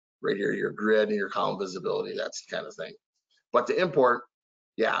right here, your grid and your column visibility, that's the kind of thing. But to import,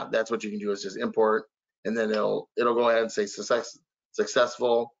 yeah, that's what you can do, is just import, and then it'll go ahead and say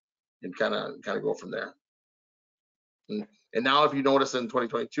successful and kind of go from there. And now if you notice in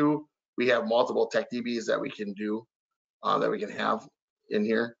 2022, we have multiple tech DBs that we can do, that we can have in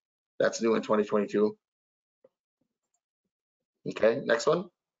here. That's new in 2022. Okay, next one.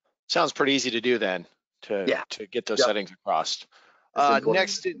 Sounds pretty easy to do then, to get those settings across.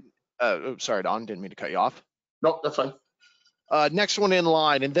 Next, sorry, Don, didn't mean to cut you off. Nope, that's fine. Next one in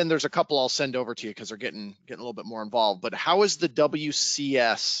line, and then there's a couple I'll send over to you because they're getting a little bit more involved. But how is the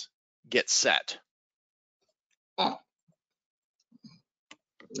WCS get set? Oh.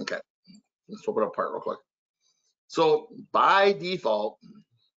 Okay, let's open up part real quick. So by default,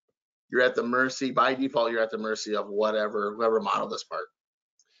 you're at the mercy. By default, you're at the mercy of whoever modeled this part.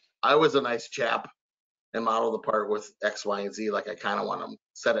 I was a nice chap and modeled the part with X, Y, and Z. Like I kind of want to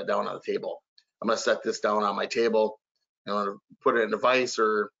set it down on the table. I'm going to set this down on my table. I'm going to put it in a vise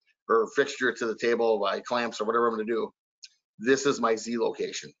or fixture to the table by clamps or whatever I'm going to do. This is my Z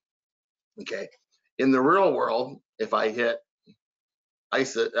location. Okay. In the real world, if I hit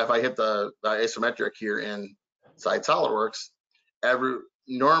the isometric here inside SolidWorks,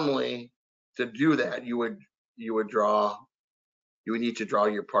 normally to do that, you would need to draw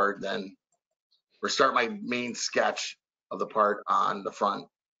your part then, or start my main sketch of the part on the front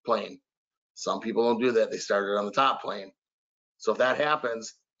plane. Some people don't do that. They start it on the top plane. So if that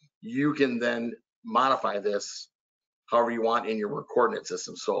happens, you can then modify this however you want in your work coordinate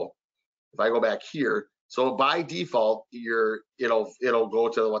system. So if I go back here, so by default, it'll go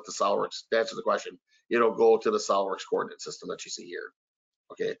to what the SolidWorks, to answer the question, it'll go to the SolidWorks coordinate system that you see here.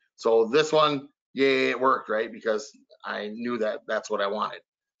 Okay, so this one, yeah, it worked, right? Because I knew that that's what I wanted.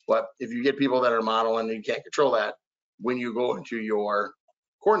 But if you get people that are modeling and you can't control that, when you go into your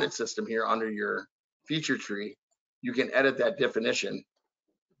coordinate system here under your feature tree, you can edit that definition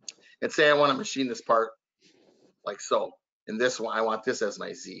and say I want to machine this part like so. And this one, I want this as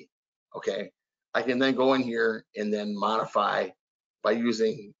my Z. Okay, I can then go in here and then modify by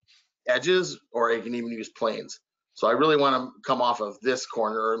using edges, or I can even use planes. So I really want to come off of this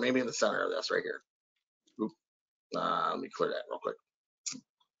corner, or maybe in the center of this right here. Oop. Let me clear that real quick.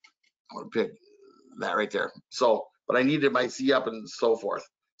 I'm going to pick that right there. So, but I needed my Z up and so forth.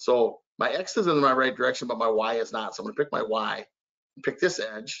 So my X is in my right direction, but my Y is not. So I'm going to pick my Y and pick this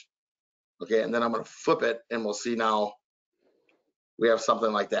edge. Okay, and then I'm going to flip it, and we'll see now we have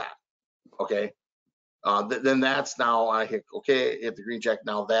something like that. Okay, then that's now I hit okay, hit the green check.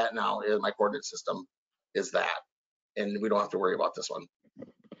 Now that now is my coordinate system is that, and we don't have to worry about this one.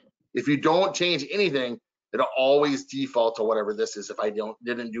 If you don't change anything, it'll always default to whatever this is. If I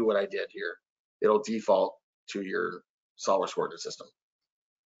didn't do what I did here, it'll default to your SolidWorks coordinate system.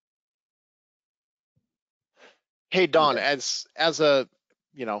 Hey Don, okay. as a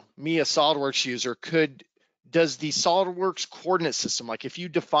me, a SolidWorks user, does the SolidWorks coordinate system, like if you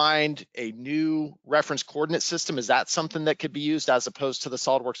defined a new reference coordinate system, is that something that could be used as opposed to the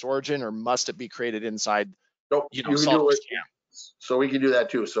SolidWorks origin, or must it be created inside? Nope, you can do it. So we can do that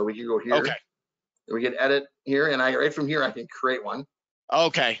too. So we can go here. Okay. We can edit here, and right from here I can create one.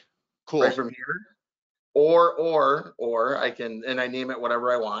 Okay, cool. Right from here, or I can, and I name it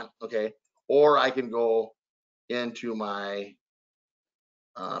whatever I want. Okay, or I can go into my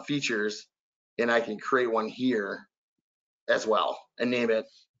features, and I can create one here as well and name it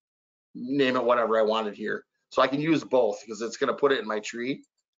whatever I wanted here. So I can use both because it's going to put it in my tree.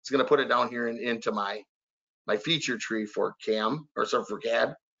 It's going to put it down here into my feature tree for CAM or for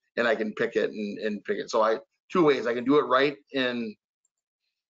CAD, and I can pick it and pick it. So two ways. I can do it right in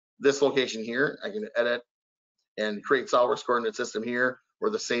this location here. I can edit and create SolidWorks coordinate system here, or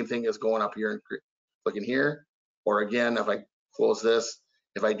the same thing is going up here and clicking here. Or again, if I close this,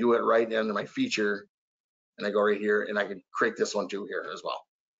 if I do it right under my feature and I go right here, and I can create this one too here as well.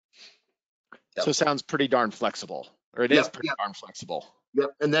 Yep. So it sounds pretty darn flexible, or it is pretty darn flexible. Yep.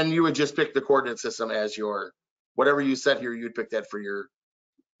 And then you would just pick the coordinate system as your, whatever you set here, you'd pick that for your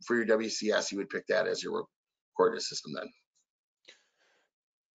WCS, you would pick that as your coordinate system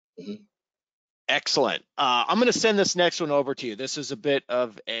then. Excellent. I'm going to send this next one over to you. This is a bit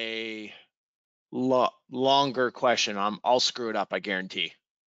of a longer question. I'll screw it up, I guarantee.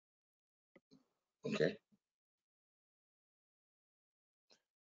 Okay.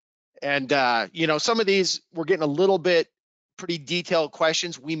 And you know, some of these we're getting a little bit pretty detailed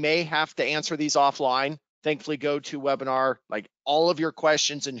questions. We may have to answer these offline. Thankfully, GoToWebinar, like all of your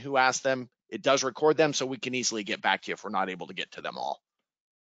questions and who asked them, it does record them, so we can easily get back to you if we're not able to get to them all.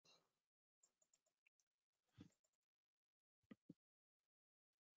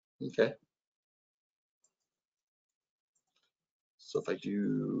 Okay. So if I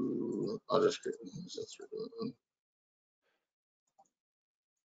do, I'll just create.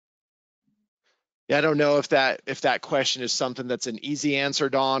 Yeah, I don't know if that question is something that's an easy answer,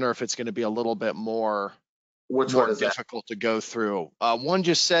 Don, or if it's going to be a little bit more Which one is difficult to go through. One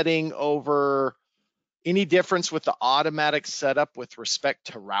just setting over any difference with the automatic setup with respect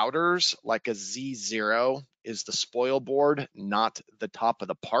to routers, like a Z0 is the spoil board, not the top of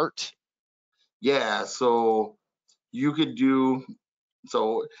the part. Yeah, so you could do,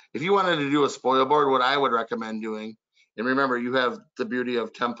 so if you wanted to do a spoil board, what I would recommend doing, and remember, you have the beauty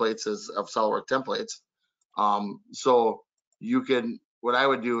of templates of SOLIDWORKS templates. So you can, what I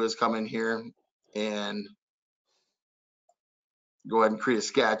would do is come in here and go ahead and create a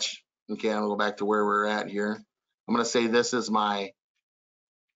sketch. Okay, I'm gonna go back to where we're at here. I'm gonna say this is my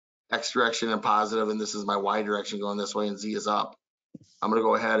X direction and positive, and this is my Y direction going this way, and Z is up. I'm gonna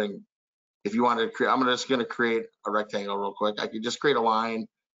go ahead and, if you wanted to create, I'm just gonna create a rectangle real quick. I could just create a line,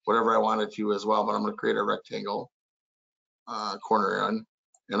 whatever I wanted to as well, but I'm gonna create a rectangle corner in,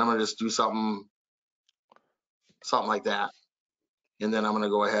 and I'm gonna just do something like that. And then I'm gonna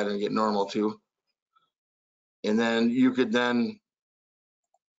go ahead and get normal too. And then you could then,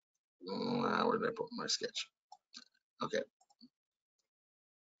 where did I put my sketch? Okay.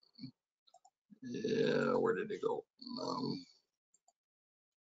 Yeah, where did it go?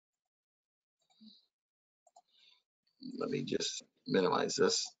 Let me just minimize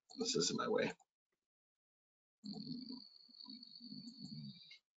this. This is in my way.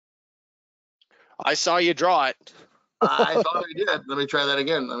 I saw you draw it. I thought I did. Let me try that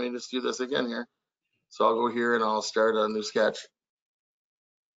again. Let me just do this again here. So I'll go here and I'll start a new sketch.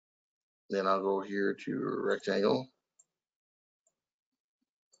 Then I'll go here to rectangle.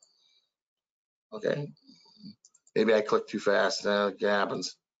 Okay. Maybe I click too fast. It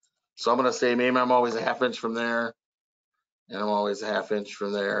happens. So I'm going to say maybe I'm always a half inch from there. And I'm always a half inch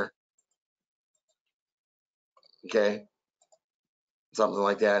from there. Okay. Something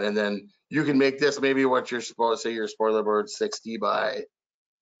like that. And then you can make this maybe what you're supposed to say, your spoiler board 60 by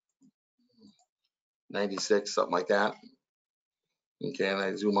 96, something like that. Okay, and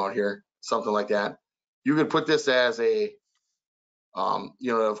I zoom out here, something like that. You can put this as a,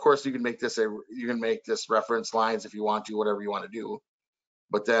 you know, of course you can make this reference lines if you want to, whatever you want to do.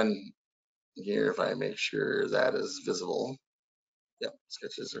 But then here, if I make sure that is visible, yep,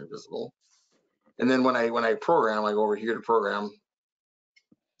 sketches are visible. And then when I program, I go over here to program.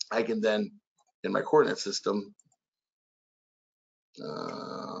 I can then, in my coordinate system,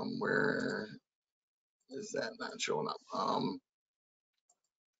 where is that not showing up?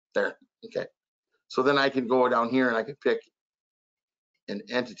 There, okay. So then I can go down here and I can pick an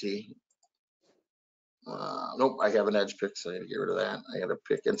entity. Nope, I have an edge pick, so I need to get rid of that. I got to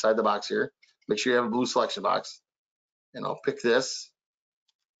pick inside the box here. Make sure you have a blue selection box. And I'll pick this.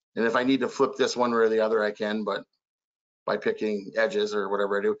 And if I need to flip this one way or the other, I can, but by picking edges or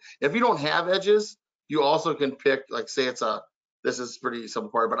whatever I do. If you don't have edges, you also can pick, like say it's this is pretty simple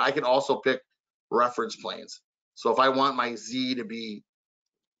part, but I can also pick reference planes. So if I want my Z to be,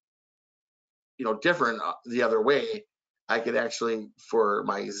 you know, different the other way, I could actually, for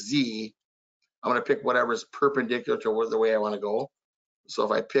my Z, I'm going to pick whatever's perpendicular to the way I want to go. So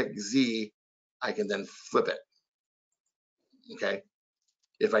if I pick Z, I can then flip it. Okay.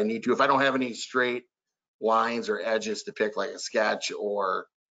 If I need to, if I don't have any straight lines or edges to pick, like a sketch or,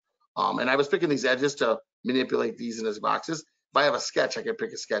 and I was picking these edges to manipulate these in these boxes. If I have a sketch, I can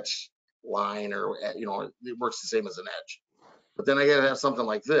pick a sketch line, or, you know, it works the same as an edge. But then I got to have something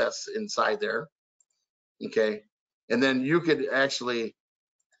like this inside there. Okay. And then you could actually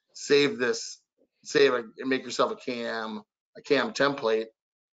save this, make yourself a CAM template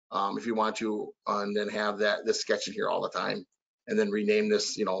if you want to, and then have this sketch in here all the time, and then rename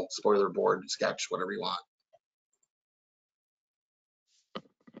this, you know, spoiler board sketch, whatever you want.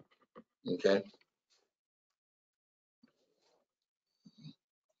 Okay.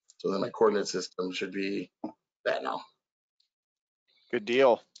 So then my coordinate system should be that now. Good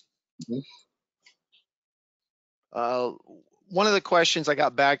deal. one of the questions I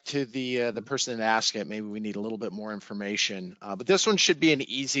got back to the person that asked it, maybe we need a little bit more information, but this one should be an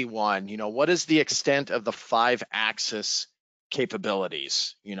easy one. What is the extent of the 5-axis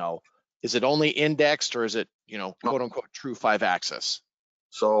capabilities? Is it only indexed, or is it, quote unquote, true 5-axis?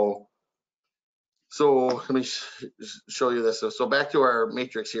 So let me show you this. So back to our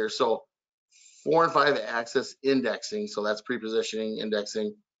matrix here. So 4 and 5-axis indexing, so that's pre-positioning,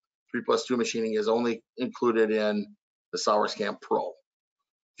 indexing, 3+2 machining is only included in the SOLIDWORKS CAM Pro.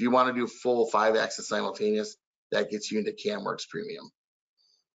 If you want to do full 5-axis simultaneous, that gets you into CAMWorks Premium.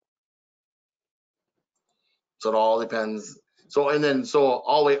 So it all depends. So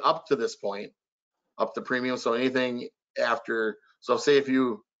all the way up to this point, up to Premium. So anything after, so say if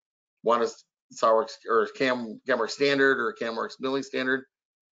you want a SOLIDWORks or CAMWorks Standard or CAMWorks Milling Standard,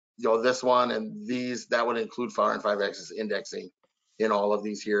 this one and these, that would include 4 and 5-axis indexing in all of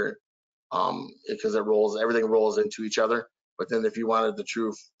these here, because everything rolls into each other. But then if you wanted the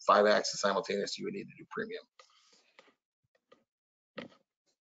true 5-axis simultaneous, you would need to do Premium.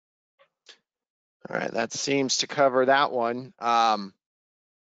 All right, that seems to cover that one.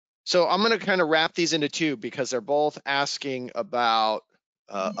 So I'm going to kind of wrap these into two, because they're both asking about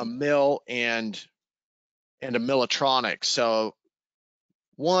a mill and a Millatronic. So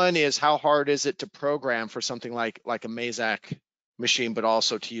one is, how hard is it to program for something like a Mazak machine, but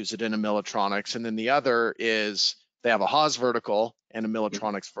also to use it in a Millatronics? And then the other is, they have a Haas vertical and a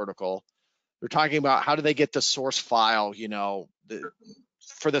Millatronics vertical. They're talking about, how do they get the source file,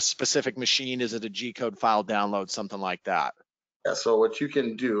 for the specific machine? Is it a G-code file download, something like that? Yeah, so what you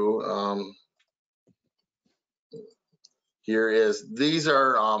can do here is, these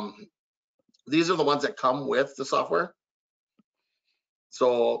are the ones that come with the software.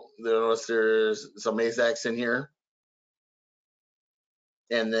 So notice there's some Mazaks in here.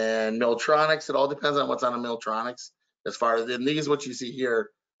 And then Millatronics, it all depends on what's on a Millatronics. As far as, and these, what you see here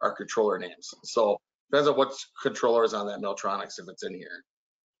are controller names. So depends on what controller is on that Millatronics if it's in here.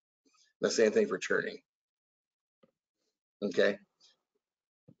 The same thing for turning. Okay.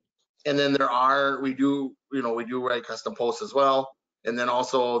 And then we do write custom posts as well. And then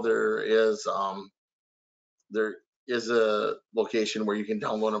also there is a location where you can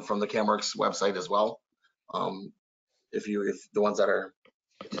download them from the CAMWorks website as well. If the ones that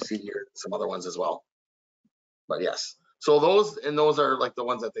you see here, some other ones as well. But yes, so those are like the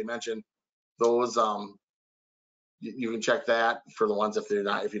ones that they mentioned. Those you can check that for the ones if you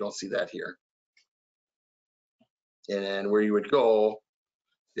don't see that here. And then where you would go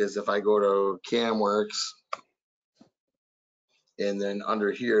is, if I go to CAMWorks, and then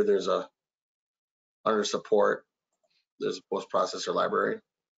under here under support, there's a post processor library,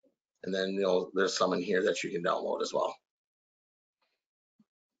 and then there's some in here that you can download as well.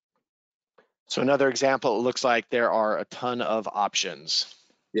 So another example, it looks like there are a ton of options.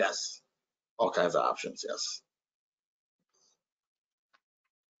 Yes, all kinds of options, yes.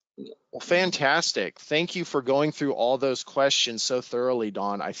 Well, fantastic. Thank you for going through all those questions so thoroughly,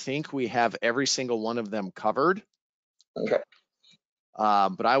 Don. I think we have every single one of them covered. Okay.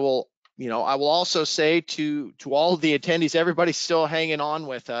 But I will also say to all of the attendees, everybody's still hanging on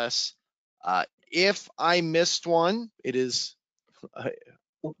with us. If I missed one, it is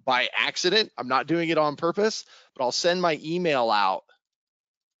by accident. I'm not doing it on purpose, but I'll send my email out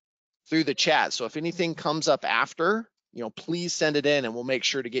through the chat. So if anything comes up after, please send it in, and we'll make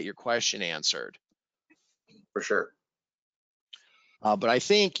sure to get your question answered. For sure. But I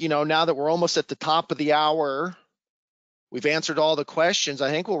think, now that we're almost at the top of the hour, we've answered all the questions.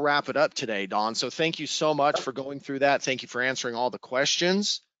 I think we'll wrap it up today, Don. So thank you so much for going through that. Thank you for answering all the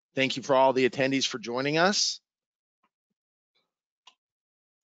questions. Thank you for all the attendees for joining us.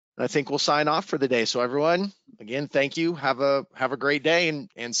 I think we'll sign off for the day. So everyone, again, thank you. Have a great day,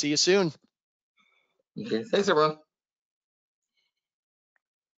 and see you soon. Okay. Thanks, everyone.